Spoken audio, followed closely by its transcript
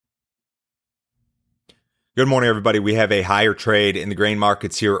Good morning, everybody. We have a higher trade in the grain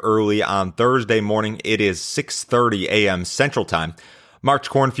markets here early on Thursday morning. It is 6:30 a.m. Central Time. March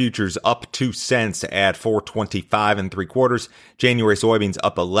corn futures up 2 cents at 4.25 3/4. January soybeans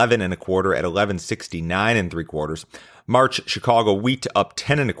up 11 1/4 at 11.69 3/4. March Chicago wheat up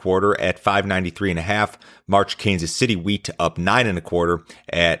 10 1/4 at 5.93 1/2. March Kansas City wheat up 9 1/4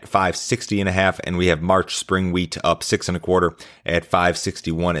 at 5.60 1/2, and we have March spring wheat up 6 1/4 at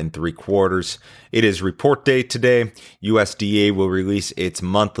 5.61 3/4. It is report day today. USDA will release its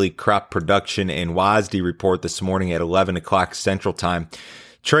monthly crop production and WASDE report this morning at 11 o'clock Central Time.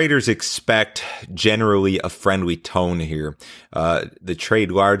 Traders expect generally a friendly tone here. The trade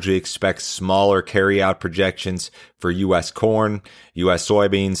largely expects smaller carryout projections for U.S. corn, U.S.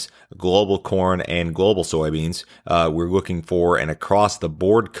 soybeans, global corn, and global soybeans. We're looking for an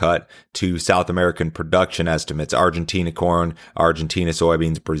across-the-board cut to South American production estimates: Argentina corn, Argentina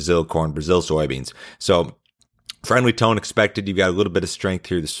soybeans, Brazil corn, Brazil soybeans. So friendly tone expected. You've got a little bit of strength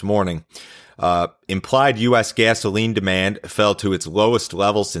here this morning. Implied U.S. gasoline demand fell to its lowest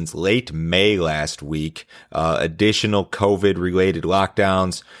level since late May last week. Additional COVID-related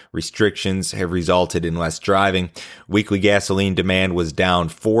lockdowns, restrictions have resulted in less driving. Weekly gasoline demand was down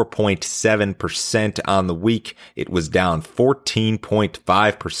 4.7% on the week. It was down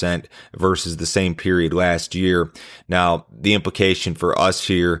 14.5% versus the same period last year. Now, the implication for us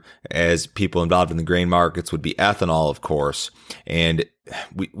here as people involved in the grain markets would be ethanol, of course. And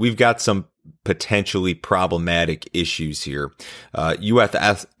we've got some potentially problematic issues here.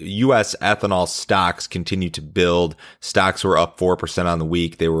 U.S. ethanol stocks continue to build. Stocks were up 4% on the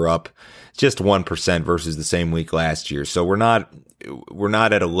week. They were up just 1% versus the same week last year. So we're not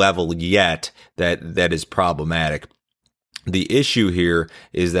at a level yet that is problematic. The issue here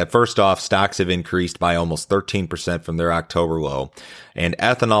is that, first off, stocks have increased by almost 13% from their October low, and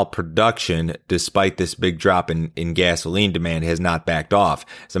ethanol production, despite this big drop in gasoline demand, has not backed off.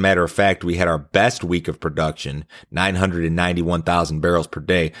 As a matter of fact, we had our best week of production, 991,000 barrels per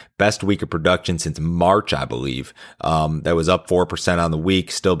day, best week of production since March, I believe. That was up 4% on the week,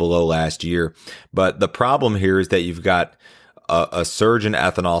 still below last year. But the problem here is that you've got a surge in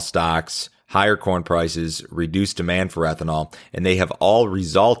ethanol stocks, higher corn prices, reduced demand for ethanol, and they have all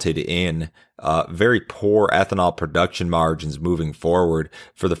resulted in very poor ethanol production margins moving forward.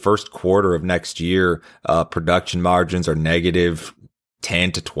 For the first quarter of next year, production margins are negative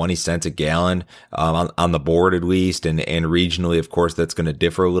 10 to 20 cents a gallon on the board at least, and regionally, of course, that's going to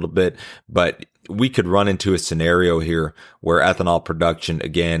differ a little bit. But we could run into a scenario here where ethanol production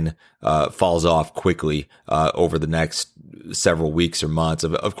again falls off quickly over the next several weeks or months.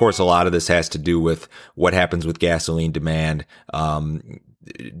 Of course, a lot of this has to do with what happens with gasoline demand.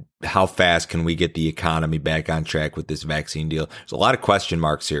 How fast can we get the economy back on track with this vaccine deal? There's a lot of question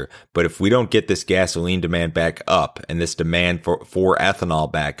marks here, but if we don't get this gasoline demand back up and this demand for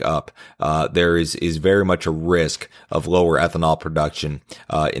ethanol back up, there is very much a risk of lower ethanol production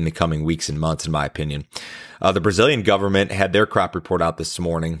in the coming weeks and months, in my opinion. The Brazilian government had their crop report out this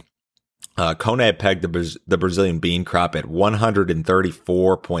morning. CONAB pegged the Brazilian bean crop at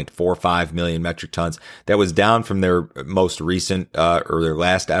 134.45 million metric tons. That was down from their most recent or their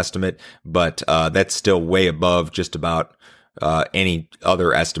last estimate, but that's still way above just about any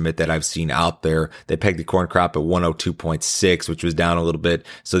other estimate that I've seen out there. They pegged the corn crop at 102.6, which was down a little bit.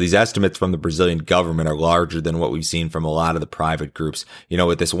 So these estimates from the Brazilian government are larger than what we've seen from a lot of the private groups. You know,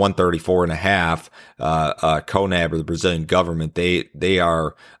 with this 134.5, CONAB, or the Brazilian government, they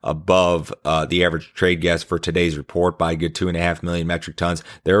are above the average trade guess for today's report by a good 2.5 million metric tons.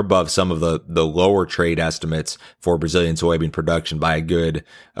 They're above some of the lower trade estimates for Brazilian soybean production by a good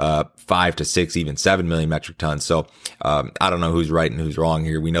 5 to 6, even 7 million metric tons. So I don't know who's right and who's wrong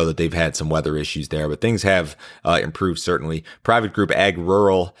here. We know that they've had some weather issues there, but things have improved, certainly. Private group Ag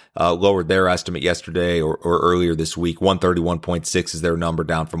Rural lowered their estimate yesterday or earlier this week. 131.6 is their number,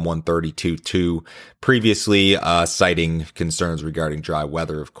 down from 132.2 previously, citing concerns regarding dry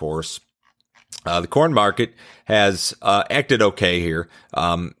weather, of course. The corn market has acted okay here.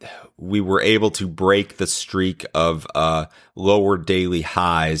 We were able to break the streak of lower daily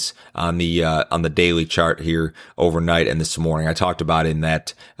highs on the daily chart here overnight and this morning. I talked about in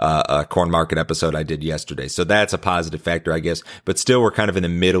that corn market episode I did yesterday. So that's a positive factor, I guess. But still, we're kind of in the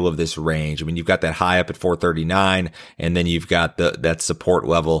middle of this range. I mean, you've got that high up at 439, and then you've got that support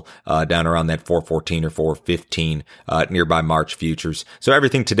level down around that 414 or 415 nearby March futures. So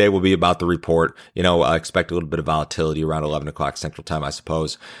everything today will be about the report. You know, expect a little bit of volatility around 11 o'clock Central Time, I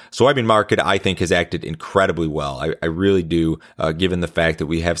suppose. So soybean market, I think, has acted incredibly well. I really do, given the fact that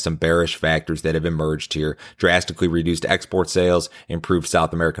we have some bearish factors that have emerged here. Drastically reduced export sales, improved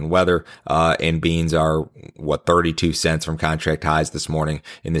South American weather, and beans are, 32 cents from contract highs this morning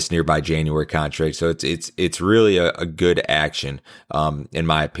in this nearby January contract. So it's really a good action, in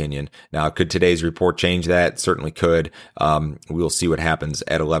my opinion. Now, could today's report change that? Certainly could. We'll see what happens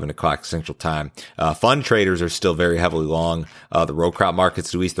at 11 o'clock Central Time. Fund traders are still very heavily long. The row crop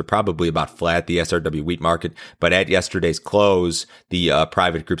markets, at least, they're probably about flat, the SRW wheat market. But at yesterday's close, the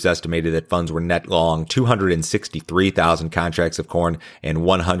private groups estimated that funds were net long 263,000 contracts of corn and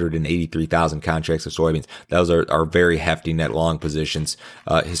 183,000 contracts of soybeans. Those are very hefty net long positions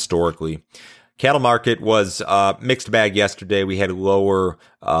historically. Cattle market was mixed bag yesterday. We had lower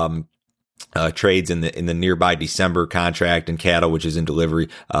trades in the nearby December contract and cattle, which is in delivery.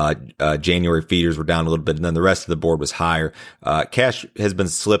 January feeders were down a little bit, and then the rest of the board was higher. Cash has been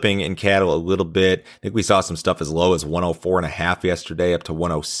slipping in cattle a little bit. I think we saw some stuff as low as 104.5 yesterday, up to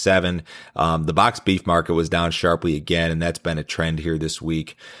 107. The box beef market was down sharply again, and that's been a trend here this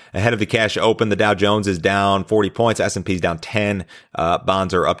week. Ahead of the cash open, the Dow Jones is down 40 points. S&P's down 10.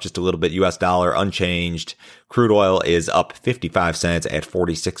 Bonds are up just a little bit. US dollar unchanged. Crude oil is up 55 cents at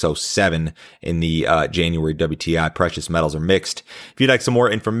 46.07 in the January WTI. Precious metals are mixed. If you'd like some more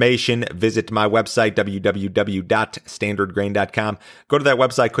information, visit my website, www.standardgrain.com. Go to that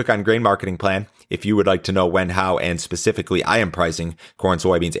website, click on Grain Marketing Plan. If you would like to know when, how, and specifically I am pricing corn,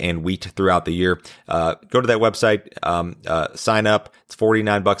 soybeans, and wheat throughout the year, go to that website, sign up. It's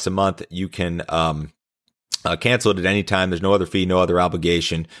 $49 a month. You can cancel it at any time. There's no other fee, no other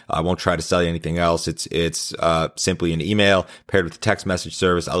obligation. I won't try to sell you anything else. It's simply an email paired with a text message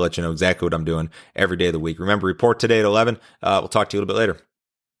service. I'll let you know exactly what I'm doing every day of the week. Remember, report today at 11. We'll talk to you a little bit later.